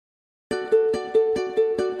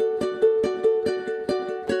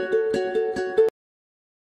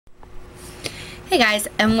Hey guys,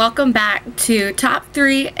 and welcome back to Top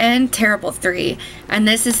 3 and Terrible 3. And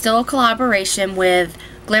this is still a collaboration with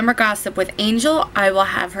GlamourGossip with Angel. I will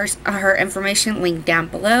have her information linked down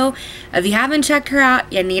below. If you haven't checked her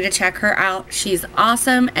out, you need to check her out. She's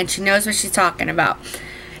awesome and she knows what she's talking about.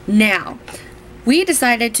 Now, we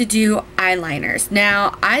decided to do eyeliners.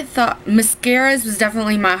 Now, I thought mascaras was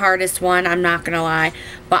definitely my hardest one, I'm not gonna lie.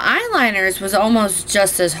 But eyeliners was almost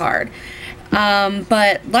just as hard.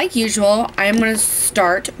 But like usual, I'm going to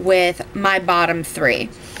start with my bottom three.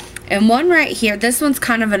 And one right here, this one's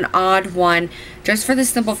kind of an odd one, just for the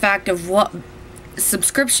simple fact of what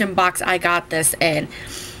subscription box I got this in.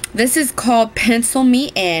 This is called Pencil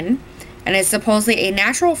Me In, and it's supposedly a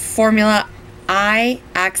natural formula eye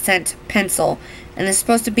accent pencil. And it's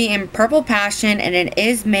supposed to be in Purple Passion, and it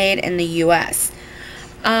is made in the US.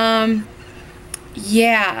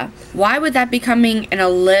 Yeah, why would that be coming in a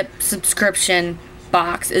lip subscription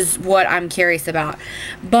box is what I'm curious about.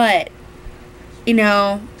 But, you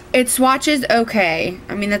know, it swatches okay.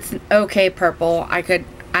 I mean, that's an okay purple. I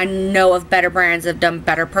know of better brands that have done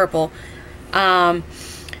better purple. I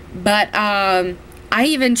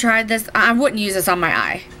even tried this. I wouldn't use this on my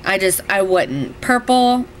eye. I wouldn't.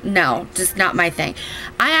 Purple, no, just not my thing.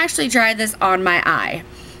 I actually tried this on my eye.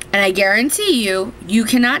 And I guarantee you, you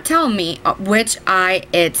cannot tell me which eye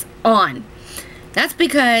it's on. That's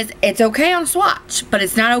because it's okay on swatch, but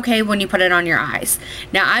it's not okay when you put it on your eyes.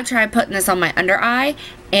 Now, I've tried putting this on my under eye,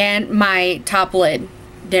 and my top lid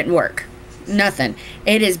didn't work. Nothing.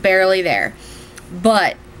 It is barely there.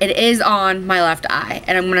 But it is on my left eye.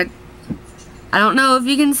 And I don't know if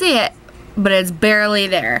you can see it, but it's barely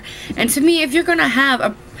there. And to me, if you're going to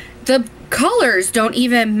have the colors don't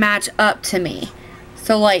even match up to me.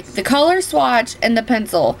 So, like, the color swatch and the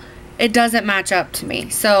pencil, it doesn't match up to me.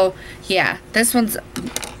 So, yeah, this one's,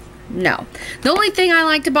 no. The only thing I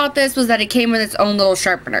liked about this was that it came with its own little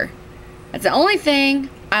sharpener. That's the only thing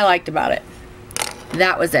I liked about it.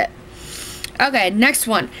 That was it. Okay, next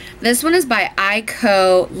one. This one is by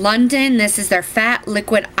Ico London. This is their Fat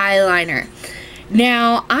Liquid Eyeliner.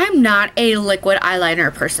 Now, I'm not a liquid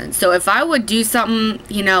eyeliner person. So, if I would do something,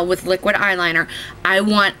 you know, with liquid eyeliner, I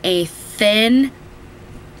want a thin,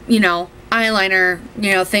 you know, eyeliner,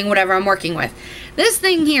 you know, thing, whatever I'm working with. This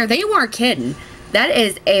thing here, they weren't kidding. That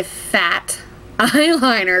is a fat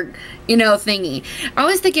eyeliner, you know, thingy. I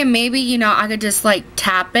was thinking maybe, you know, I could just like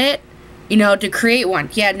tap it, you know, to create one.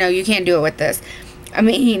 Yeah, no, you can't do it with this. I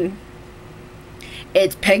mean,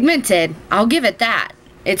 it's pigmented. I'll give it that.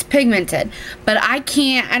 It's pigmented. But I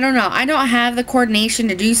don't know. I don't have the coordination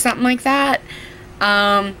to do something like that.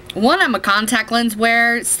 One, I'm a contact lens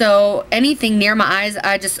wearer, so anything near my eyes,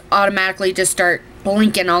 I just automatically just start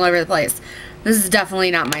blinking all over the place. This is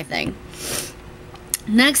definitely not my thing.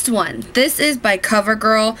 Next one. This is by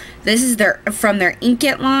CoverGirl. This is from their Ink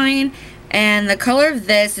It line, and the color of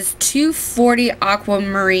this is 240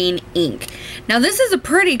 Aquamarine Ink. Now, this is a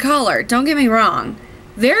pretty color, don't get me wrong.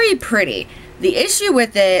 Very pretty. The issue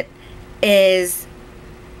with it is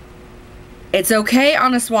it's okay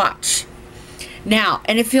on a swatch. Now,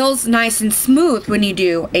 and it feels nice and smooth when you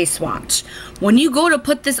do a swatch. When you go to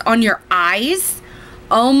put this on your eyes,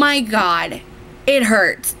 oh my god, it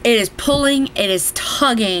hurts. It is pulling, it is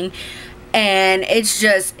tugging, and it's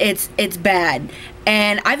just, it's bad.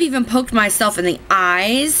 And I've even poked myself in the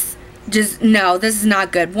eyes. Just, no, this is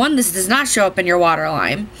not good. One, this does not show up in your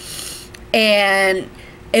waterline. And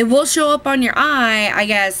it will show up on your eye, I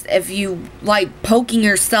guess, if you like poking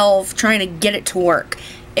yourself trying to get it to work.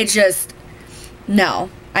 It's just, no,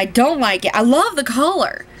 I don't like it. I love the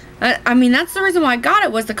color. I mean, that's the reason why I got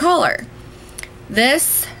it, was the color.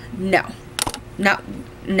 This, no.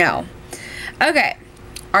 No. Okay,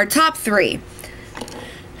 our top three.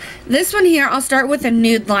 This one here, I'll start with a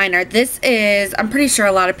nude liner. This is, I'm pretty sure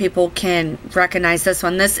a lot of people can recognize this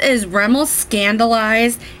one. This is Rimmel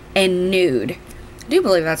Scandalized and Nude. I do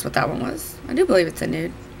believe that's what that one was. I do believe it's a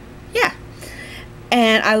nude. Yeah.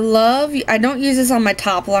 And I don't use this on my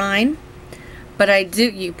top line. But I do,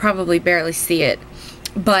 you probably barely see it.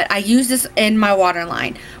 But I use this in my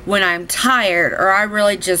waterline when I'm tired or I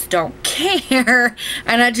really just don't care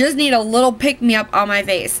and I just need a little pick-me-up on my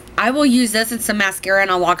face. I will use this and some mascara and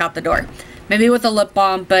I'll walk out the door. Maybe with a lip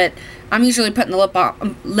balm, but I'm usually putting the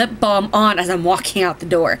lip balm on as I'm walking out the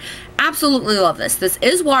door. Absolutely love this. This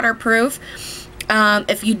is waterproof.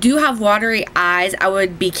 If you do have watery eyes, I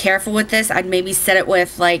would be careful with this. I'd maybe set it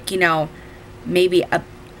with, like, you know, maybe a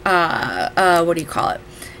what do you call it,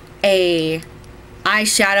 a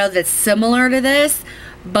eyeshadow that's similar to this,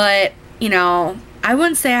 but, you know, I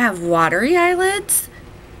wouldn't say I have watery eyelids,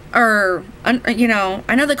 or, you know,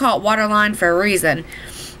 I know they call it waterline for a reason,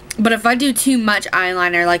 But if I do too much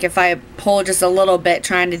eyeliner, like if I pull just a little bit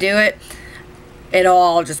trying to do it, it'll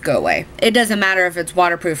all just go away. It doesn't matter if it's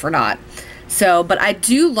waterproof or not. So, but I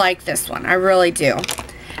do like this one. I really do.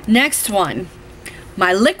 Next one,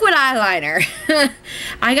 my liquid eyeliner.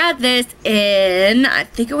 I got this in, I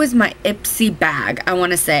think it was my Ipsy bag, I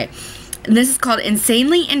want to say. And this is called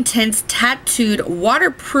Insanely Intense Tattooed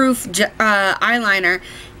Waterproof Eyeliner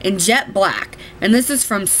in Jet Black. And this is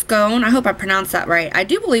from Scone. I hope I pronounced that right. I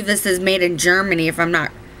do believe this is made in Germany, if I'm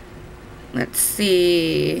not. Let's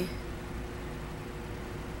see.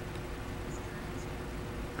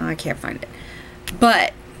 Oh, I can't find it.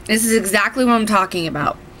 But this is exactly what I'm talking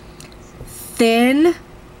about. Thin,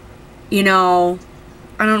 you know,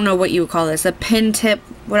 I don't know what you would call this. A pin tip,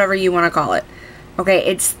 whatever you want to call it. Okay,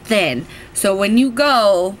 it's thin. So when you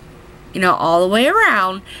go, you know, all the way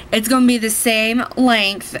around, it's going to be the same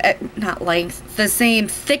length, not length, the same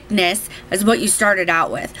thickness as what you started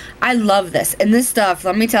out with. I love this. And this stuff,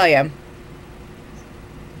 let me tell you,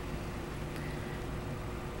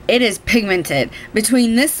 it is pigmented.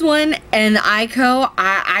 Between this one and the Ico,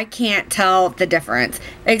 I can't tell the difference.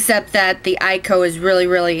 Except that the Ico is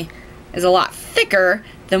really is a lot thicker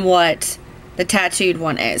than what the tattooed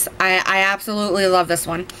one is. I absolutely love this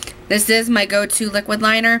one. This is my go-to liquid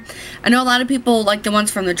liner. I know a lot of people like the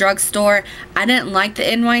ones from the drugstore. I didn't like the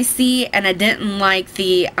NYC, and I didn't like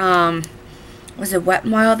the, was it Wet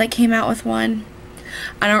n Wild that came out with one?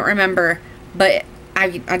 I don't remember, but I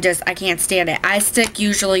can't stand it. I stick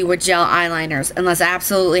usually with gel eyeliners unless I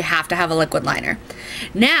absolutely have to have a liquid liner.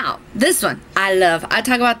 Now, this one I love. I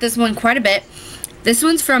talk about this one quite a bit. This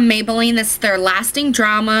one's from Maybelline. This is their Lasting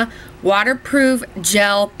Drama Waterproof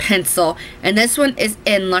Gel Pencil. And this one is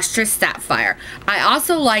in Lustrous Sapphire. I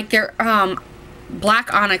also like their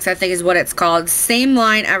Black Onyx, I think is what it's called. Same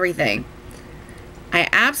line, everything. I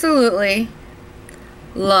absolutely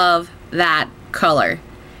love that color.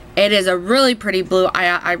 It is a really pretty blue.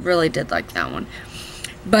 I really did like that one.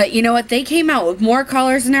 But you know what? They came out with more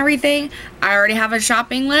colors and everything. I already have a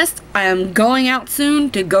shopping list. I am going out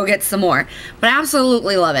soon to go get some more. But I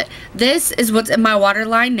absolutely love it. This is what's in my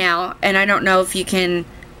waterline now. And I don't know if you can,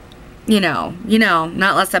 you know,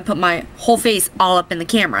 not unless I put my whole face all up in the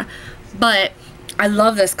camera. But I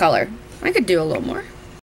love this color. I could do a little more.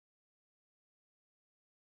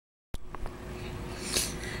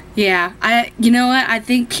 Yeah, you know what? I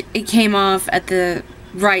think it came off at the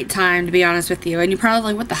right time, to be honest with you. And you're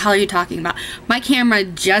probably like, what the hell are you talking about? My camera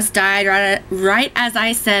just died right as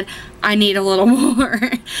I said I need a little more.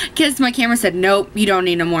 Because my camera said, nope, you don't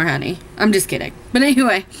need no more, honey. I'm just kidding. But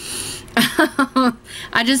anyway,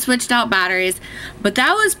 I just switched out batteries. But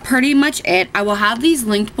that was pretty much it. I will have these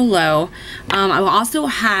linked below. I will also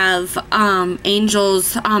have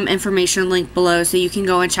Angel's information linked below so you can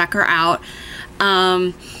go and check her out.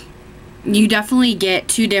 You definitely get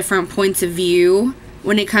two different points of view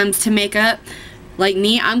when it comes to makeup. Like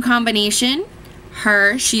me, I'm combination.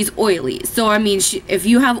 Her, she's oily. So I mean, if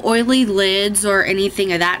you have oily lids or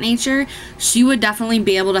anything of that nature, she would definitely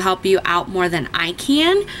be able to help you out more than I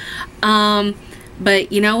can.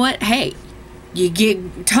 But you know what? Hey, you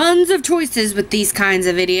get tons of choices with these kinds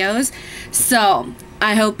of videos. So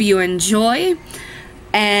I hope you enjoy,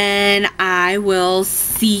 and I will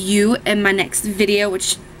see you in my next video,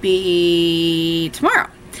 which be tomorrow.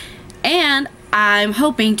 And I'm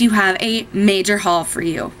hoping to have a major haul for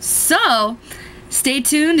you. So stay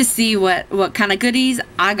tuned to see what kind of goodies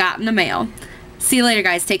I got in the mail. See you later,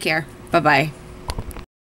 guys. Take care. Bye-bye.